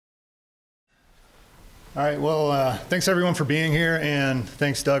All right, well, thanks everyone for being here, and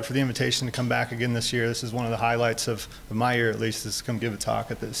thanks Doug for the invitation to come back again this year. This is one of the highlights of my year, at least, is to come give a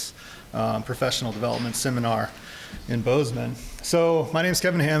talk at this professional development seminar in Bozeman. So my name is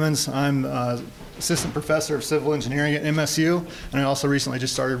Kevin Hammonds. I'm assistant professor of civil engineering at MSU, and I also recently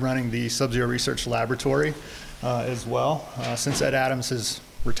just started running the Subzero Research Laboratory as well, since Ed Adams has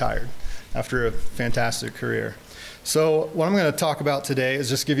retired after a fantastic career. So what I'm going to talk about today is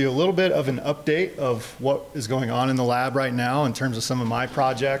just give you a little bit of an update of what is going on in the lab right now in terms of some of my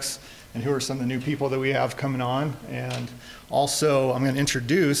projects and who are some of the new people that we have coming on. And also I'm going to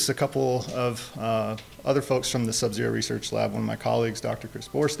introduce a couple of other folks from the Subzero Research Lab, one of my colleagues, Dr. Chris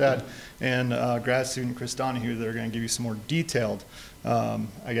Borstad, and grad student Chris Donahue, that are going to give you some more detailed,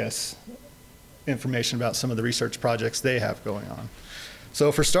 I guess, information about some of the research projects they have going on. So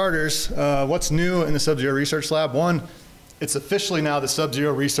for starters, what's new in the Subzero Research Lab? One, it's officially now the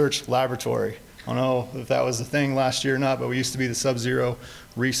Subzero Research Laboratory. I don't know if that was the thing last year or not, but we used to be the Subzero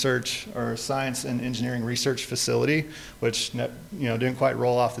Research or Science and Engineering Research Facility, which didn't quite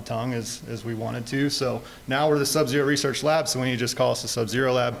roll off the tongue as we wanted to. So now we're the Subzero Research Lab, so when you just call us the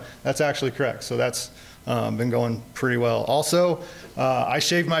Subzero Lab, that's actually correct. So that's been going pretty well. Also, I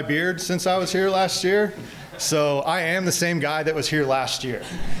shaved my beard since I was here last year. So I am the same guy that was here last year.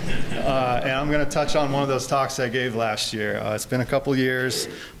 And I'm going to touch on one of those talks I gave last year. It's been a couple years.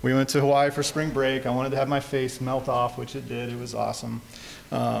 We went to Hawaii for spring break. I wanted to have my face melt off, which it did. It was awesome.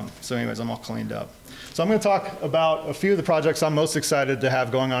 So anyways, I'm all cleaned up. So I'm going to talk about a few of the projects I'm most excited to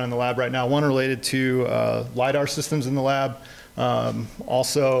have going on in the lab right now. One related to LiDAR systems in the lab.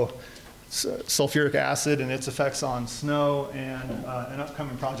 Also, sulfuric acid and its effects on snow, and an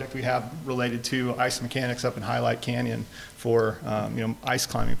upcoming project we have related to ice mechanics up in Highlight Canyon for ice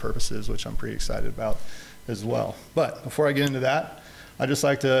climbing purposes, which I'm pretty excited about as well. But before I get into that, I'd just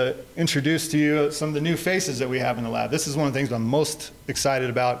like to introduce to you some of the new faces that we have in the lab. This is one of the things I'm most excited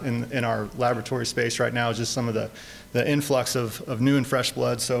about in our laboratory space right now, is just some of the influx of new and fresh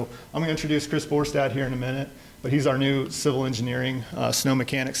blood. So I'm going to introduce Chris Borstad here in a minute. But he's our new civil engineering snow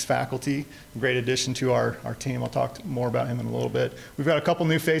mechanics faculty, great addition to our team. I'll talk more about him in a little bit. We've got a couple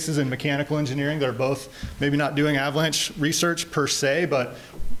new faces in mechanical engineering that are both maybe not doing avalanche research per se, but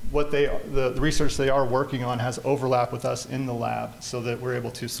what the research they are working on has overlap with us in the lab, so that we're able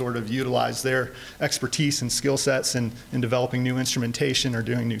to sort of utilize their expertise and skill sets in developing new instrumentation or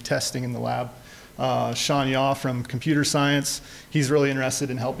doing new testing in the lab. Sean Yaw from computer science, he's really interested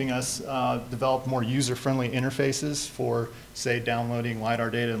in helping us develop more user-friendly interfaces for, say, downloading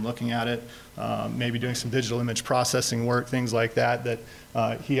LiDAR data and looking at it, maybe doing some digital image processing work, things like that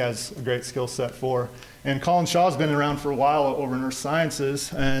he has a great skill set for. And Colin Shaw's been around for a while over in Earth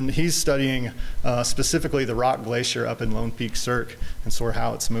Sciences, and he's studying specifically the rock glacier up in Lone Peak Cirque and sort of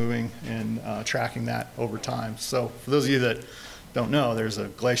how it's moving and tracking that over time. So for those of you that don't know, there's a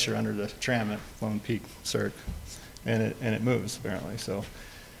glacier under the tram at Lone Peak Cirque, and it moves apparently. So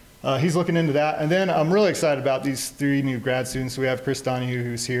he's looking into that. And then I'm really excited about these three new grad students. We have Chris Donahue,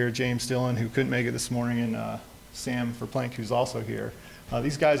 who's here, James Dillon, who couldn't make it this morning, and Sam Verplank, who's also here.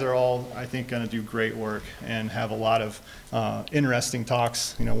 These guys are all, I think, going to do great work and have a lot of interesting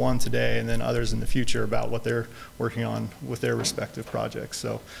talks, one today and then others in the future about what they're working on with their respective projects.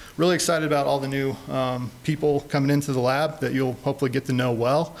 So really excited about all the new people coming into the lab that you'll hopefully get to know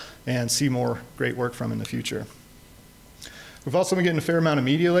well and see more great work from in the future. We've also been getting a fair amount of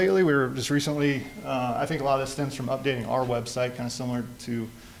media lately. We were just recently, I think a lot of this stems from updating our website, kind of similar to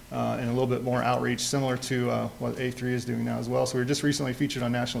and a little bit more outreach, similar to what A3 is doing now as well. So we were just recently featured on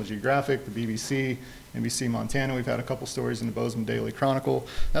National Geographic, the BBC, NBC Montana. We've had a couple stories in the Bozeman Daily Chronicle.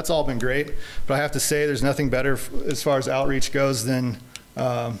 That's all been great. But I have to say, there's nothing better as far as outreach goes than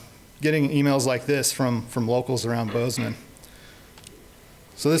getting emails like this from locals around Bozeman.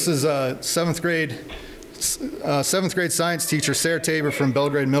 So this is seventh grade science teacher Sarah Tabor from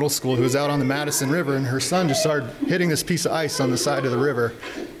Belgrade Middle School, who was out on the Madison River, and her son just started hitting this piece of ice on the side of the river,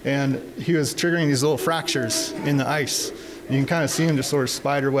 and he was triggering these little fractures in the ice. You can kind of see him just sort of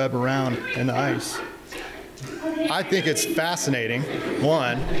spider web around in the ice. I think it's fascinating,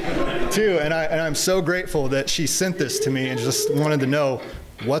 one. Two, and I'm so grateful that she sent this to me and just wanted to know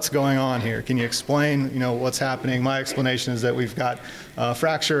what's going on here. Can you explain, what's happening? My explanation is that we've got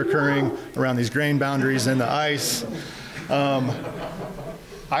fracture occurring around these grain boundaries in the ice.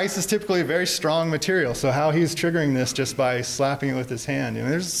 Ice is typically a very strong material, so how he's triggering this just by slapping it with his hand,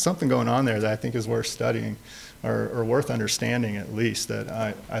 there's something going on there that I think is worth studying, or worth understanding at least, that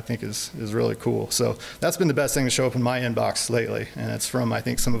I think is really cool. So that's been the best thing to show up in my inbox lately, and it's from, I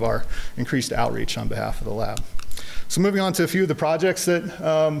think, some of our increased outreach on behalf of the lab. So moving on to a few of the projects that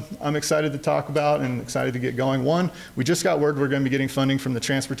I'm excited to talk about and excited to get going. One, we just got word we're going to be getting funding from the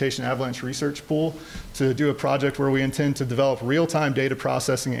Transportation Avalanche Research Pool to do a project where we intend to develop real-time data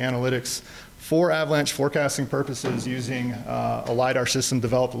processing and analytics for avalanche forecasting purposes using a LiDAR system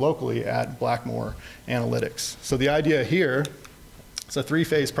developed locally at Blackmore Analytics. So the idea here, it's a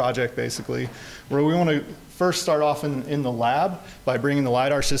three-phase project basically, where we want to first start off in the lab by bringing the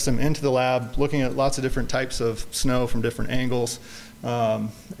LiDAR system into the lab, looking at lots of different types of snow from different angles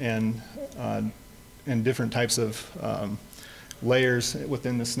and different types of layers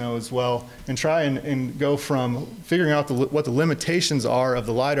within the snow as well, and try and go from figuring out what the limitations are of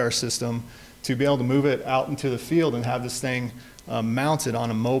the LiDAR system to be able to move it out into the field and have this thing mounted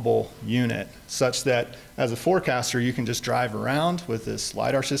on a mobile unit, such that as a forecaster you can just drive around with this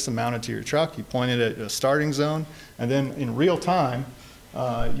LiDAR system mounted to your truck. You point it at a starting zone, and then in real time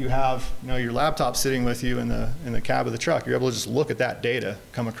you have your laptop sitting with you in the cab of the truck. You're able to just look at that data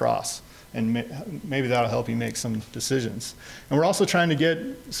come across, and maybe that'll help you make some decisions. And we're also trying to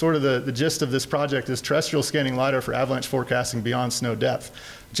get sort of the gist of this project is terrestrial scanning LiDAR for avalanche forecasting beyond snow depth.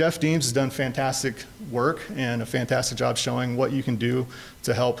 Jeff Deems has done fantastic work and a fantastic job showing what you can do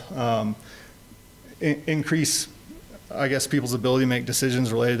to help increase, I guess, people's ability to make decisions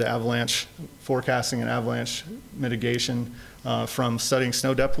related to avalanche forecasting and avalanche mitigation from studying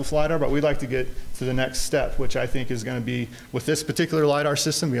snow depth with LiDAR. But we'd like to get to the next step, which I think is going to be, with this particular LiDAR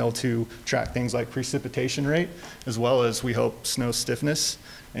system, be able to track things like precipitation rate, as well as, we hope, snow stiffness,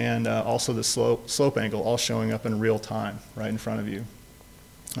 and also the slope angle, all showing up in real time right in front of you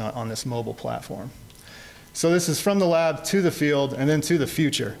on this mobile platform. So this is from the lab to the field and then to the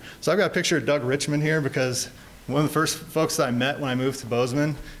future. So I've got a picture of Doug Richmond here because one of the first folks that I met when I moved to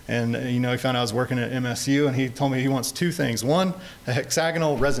Bozeman, and he found I was working at MSU, and he told me he wants two things. One, a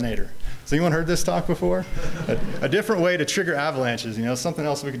hexagonal resonator. Has anyone heard this talk before? A different way to trigger avalanches, something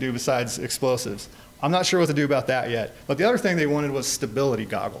else we could do besides explosives. I'm not sure what to do about that yet. But the other thing they wanted was stability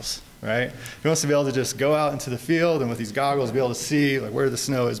goggles, right? He wants to be able to just go out into the field and with these goggles be able to see where the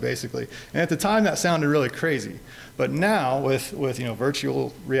snow is basically. And at the time that sounded really crazy. But now with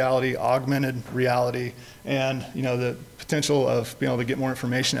virtual reality, augmented reality, and the potential of being able to get more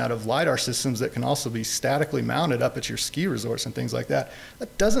information out of LiDAR systems that can also be statically mounted up at your ski resorts and things like that,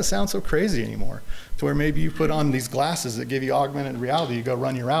 that doesn't sound so crazy anymore. To where maybe you put on these glasses that give you augmented reality, you go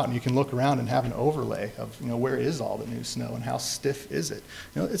run your route and you can look around and have an overlay of where is all the new snow and how stiff is it.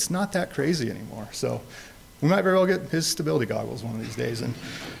 It's not that crazy anymore. So we might very well get his stability goggles one of these days,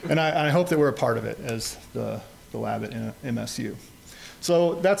 and I hope that we're a part of it as the lab at MSU.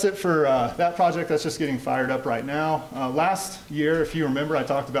 So that's it for that project. That's just getting fired up right now. Last year, if you remember, I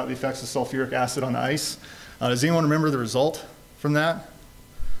talked about the effects of sulfuric acid on the ice. Does anyone remember the result from that?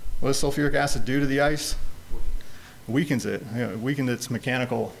 What does sulfuric acid do to the ice? It weakens it. It weakens its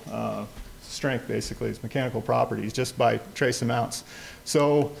mechanical strength, basically, its mechanical properties, just by trace amounts.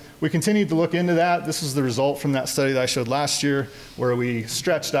 So we continued to look into that. This is the result from that study that I showed last year, where we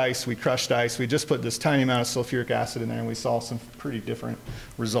stretched ice, we crushed ice, we just put this tiny amount of sulfuric acid in there, and we saw some pretty different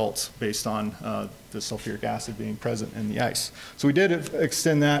results based on the sulfuric acid being present in the ice. So we did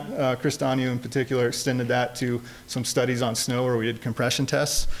extend that. Chris Donahue in particular extended that to some studies on snow, where we did compression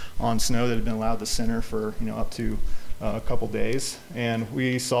tests on snow that had been allowed to center for up to a couple days, and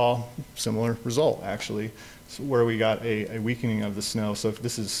we saw similar result actually, where we got a weakening of the snow. So if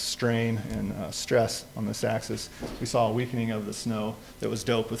this is strain and stress on this axis, we saw a weakening of the snow that was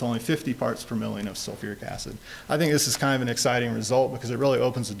doped with only 50 parts per million of sulfuric acid. I think this is kind of an exciting result because it really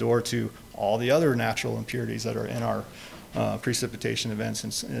opens the door to all the other natural impurities that are in our precipitation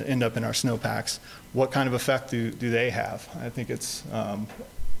events and end up in our snowpacks. What kind of effect do they have? I think it's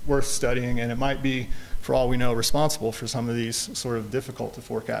worth studying, and it might be, for all we know, responsible for some of these sort of difficult to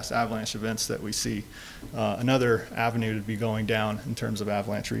forecast avalanche events that we see. Another avenue to be going down in terms of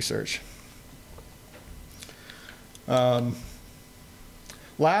avalanche research. This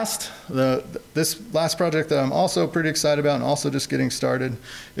last project that I'm also pretty excited about and also just getting started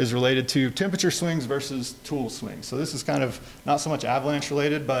is related to temperature swings versus tool swings. So this is kind of not so much avalanche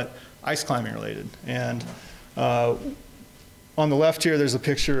related, but ice climbing related. And on the left here, there's a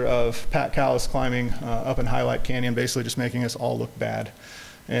picture of Pat Callis climbing up in Highlight Canyon, basically just making us all look bad.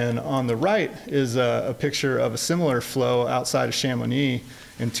 And on the right is a picture of a similar flow outside of Chamonix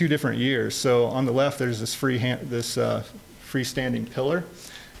in 2 different years. So on the left, there's this freestanding pillar.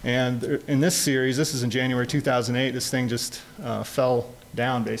 And in this series, this is in January 2008, this thing just fell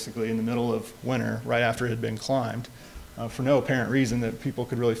down basically in the middle of winter, right after it had been climbed. for no apparent reason that people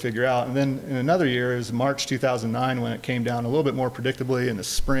could really figure out. And then in another year, it was March 2009 when it came down a little bit more predictably. In the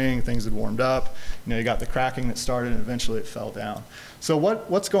spring, things had warmed up. You got the cracking that started, and eventually it fell down. So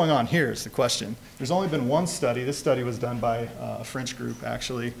what's going on here is the question. There's only been one study. This study was done by a French group,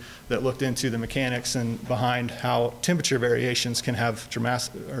 actually, that looked into the mechanics and behind how temperature variations can have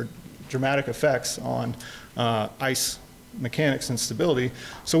dramatic effects on ice mechanics and stability.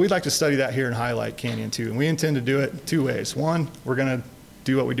 So we'd like to study that here in Highlight Canyon too. And we intend to do it two ways. One, we're going to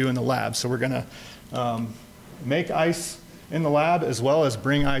do what we do in the lab. So we're going to make ice in the lab as well as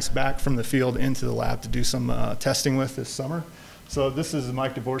bring ice back from the field into the lab to do some testing with this summer. So this is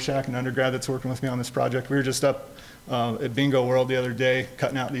Mike Dvorak, an undergrad that's working with me on this project. We were just up at Bingo World the other day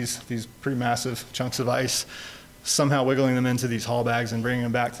cutting out these pretty massive chunks of ice, somehow wiggling them into these haul bags and bringing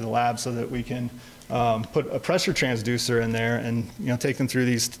them back to the lab so that we can put a pressure transducer in there and take them through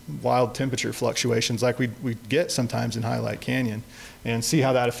these wild temperature fluctuations like we get sometimes in Highlight Canyon and see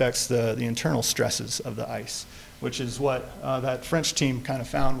how that affects the internal stresses of the ice, which is what that French team kind of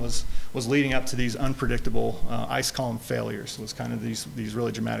found was leading up to these unpredictable ice column failures, was kind of these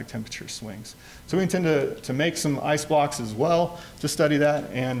really dramatic temperature swings. So we intend to make some ice blocks as well to study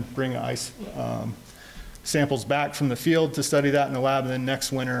that and bring ice samples back from the field to study that in the lab. And then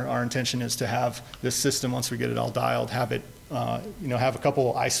next winter, our intention is to have this system, once we get it all dialed, have it, have a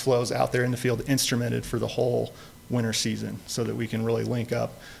couple ice flows out there in the field instrumented for the whole winter season so that we can really link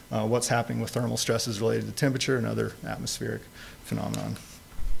up what's happening with thermal stresses related to temperature and other atmospheric phenomenon.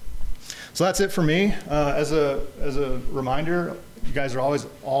 So that's it for me. As a reminder, you guys are always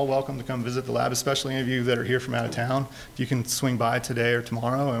all welcome to come visit the lab, especially any of you that are here from out of town. If you can swing by today or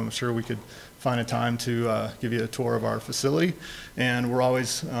tomorrow, I'm sure we could find a time to give you a tour of our facility. And we're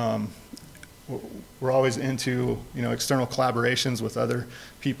always into external collaborations with other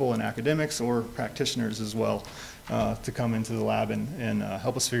people and academics or practitioners as well to come into the lab and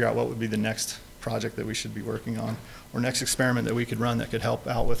help us figure out what would be the next project that we should be working on or next experiment that we could run that could help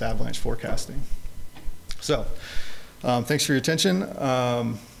out with avalanche forecasting. So thanks for your attention.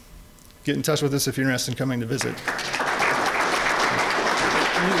 Get in touch with us if you're interested in coming to visit.